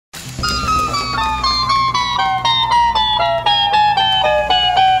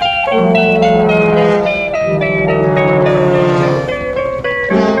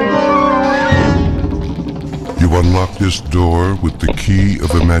this door with the key of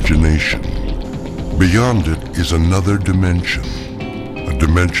imagination. Beyond it is another dimension. A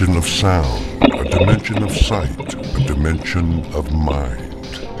dimension of sound, a dimension of sight, a dimension of mind.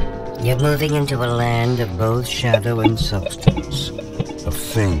 You're moving into a land of both shadow and substance. Of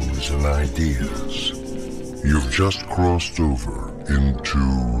things and ideas. You've just crossed over into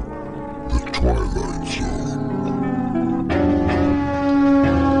the twilight zone.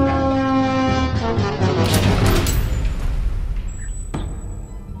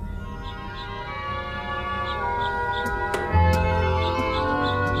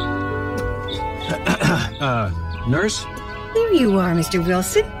 Nurse? Here you are, Mr.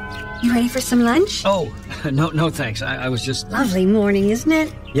 Wilson. You ready for some lunch? Oh, no thanks. I was just... Lovely morning, isn't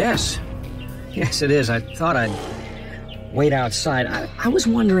it? Yes. Yes, it is. I thought I'd wait outside. I was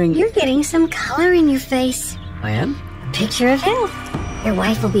wondering... You're getting some color in your face. I am? A picture of health. Your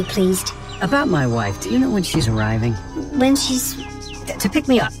wife will be pleased. About my wife, do you know when she's arriving? When she's... To pick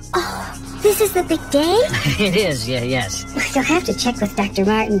me up. Oh, this is the big day? It is, yes. You'll have to check with Dr.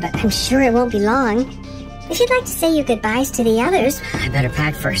 Martin, but I'm sure it won't be long. If you'd like to say your goodbyes to the others... I better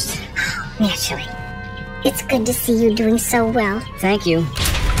pack first. Naturally. It's good to see you doing so well. Thank you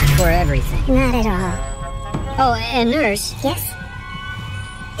for everything. Not at all. Oh, and nurse. Yes?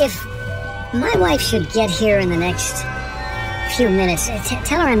 If my wife should get here in the next few minutes,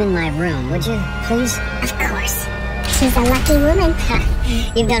 tell her I'm in my room, would you, please? Of course. She's a lucky woman.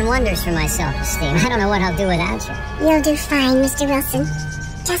 You've done wonders for my self-esteem. I don't know what I'll do without you. You'll do fine, Mr. Wilson.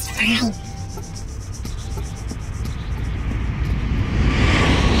 Just fine.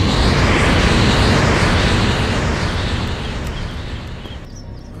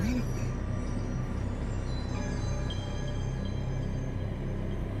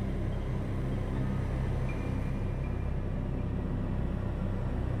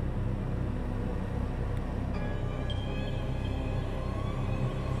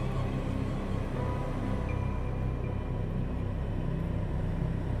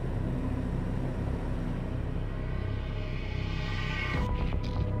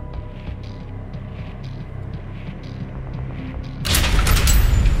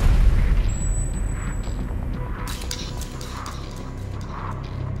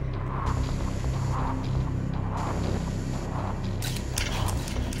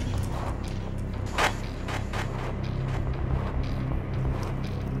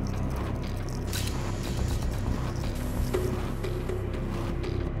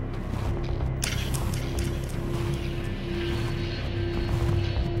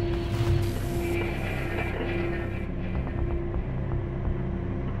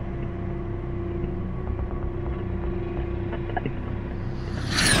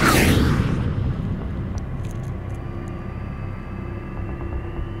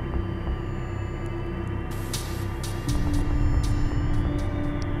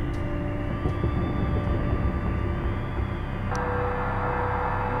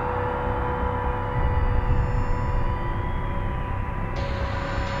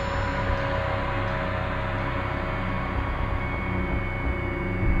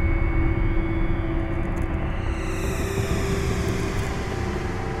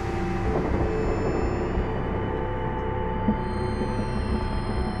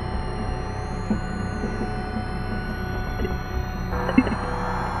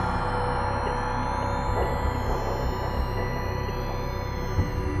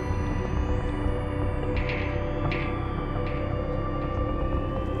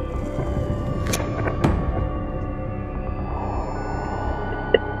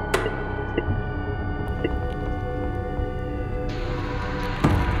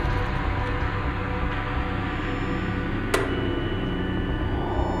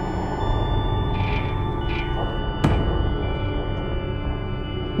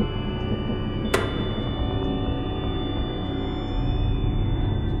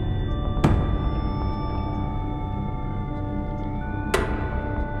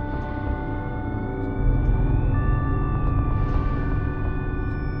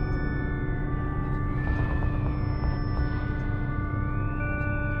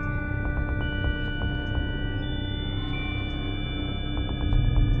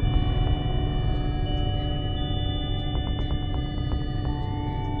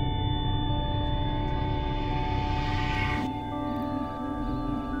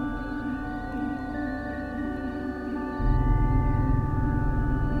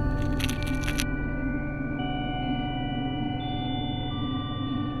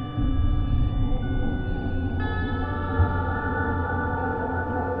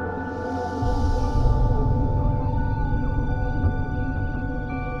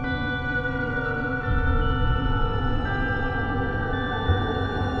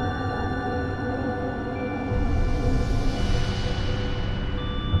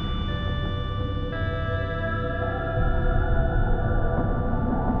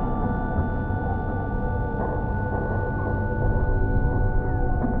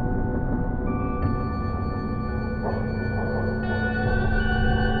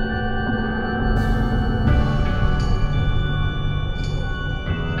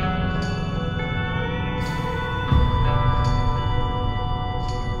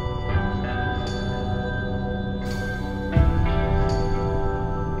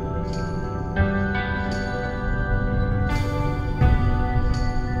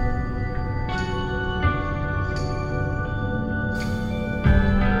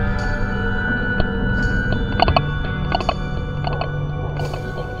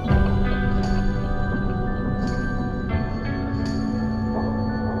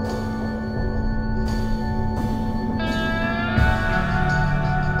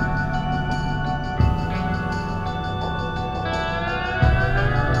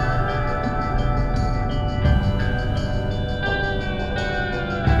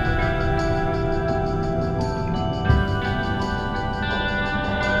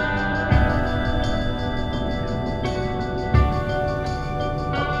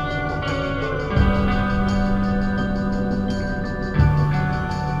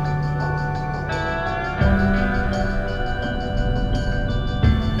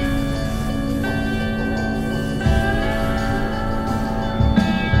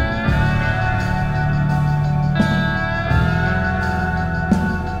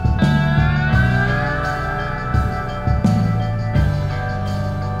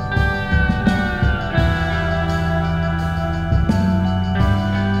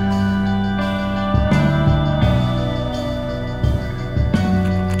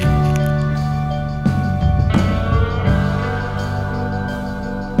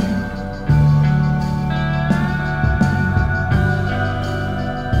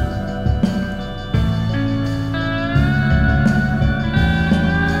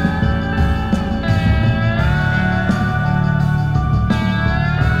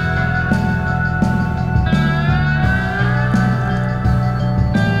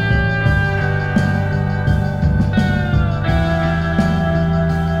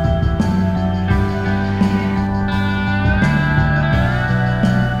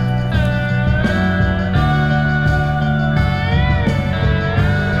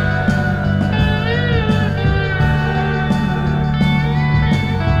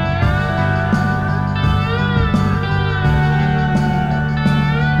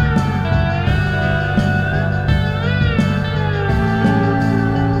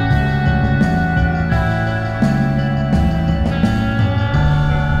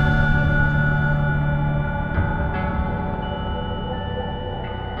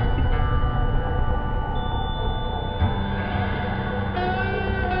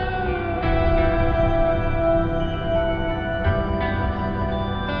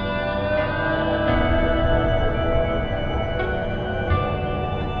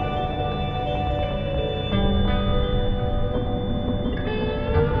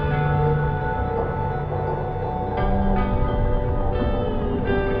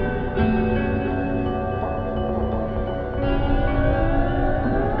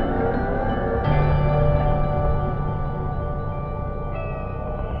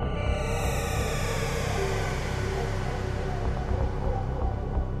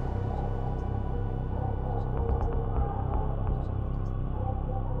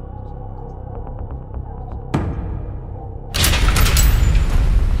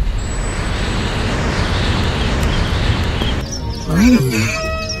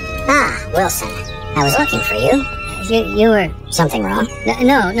 Wilson. I was looking for you. You were something wrong?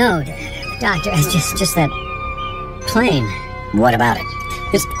 No, Doctor. It's just that plane. What about it?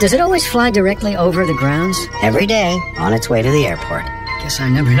 Does it always fly directly over the grounds? Every day, on its way to the airport. Guess I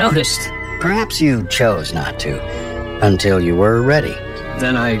never noticed. Perhaps you chose not to, until you were ready.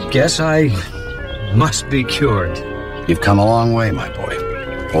 Then I guess I must be cured. You've come a long way, my boy,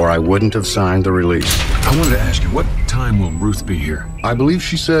 or I wouldn't have signed the release. I wanted to ask you, what time will Ruth be here? I believe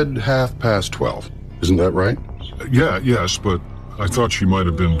she said 12:30. Isn't that right? Yes, but I thought she might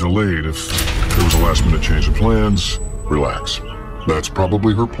have been delayed if there was a last-minute change of plans. Relax. That's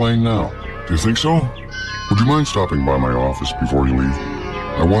probably her plane now. Do you think so? Would you mind stopping by my office before you leave?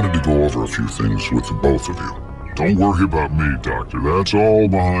 I wanted to go over a few things with the both of you. Don't worry about me, Doctor. That's all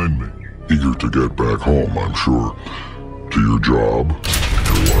behind me. Eager to get back home, I'm sure. To your job,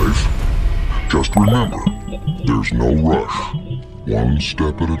 your life. Just remember, there's no rush. One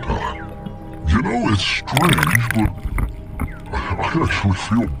step at a time. You know, it's strange, but I actually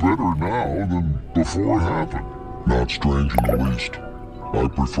feel better now than before it happened. Not strange in the least. I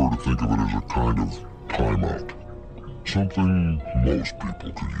prefer to think of it as a kind of timeout. Something most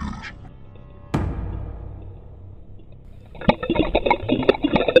people could use.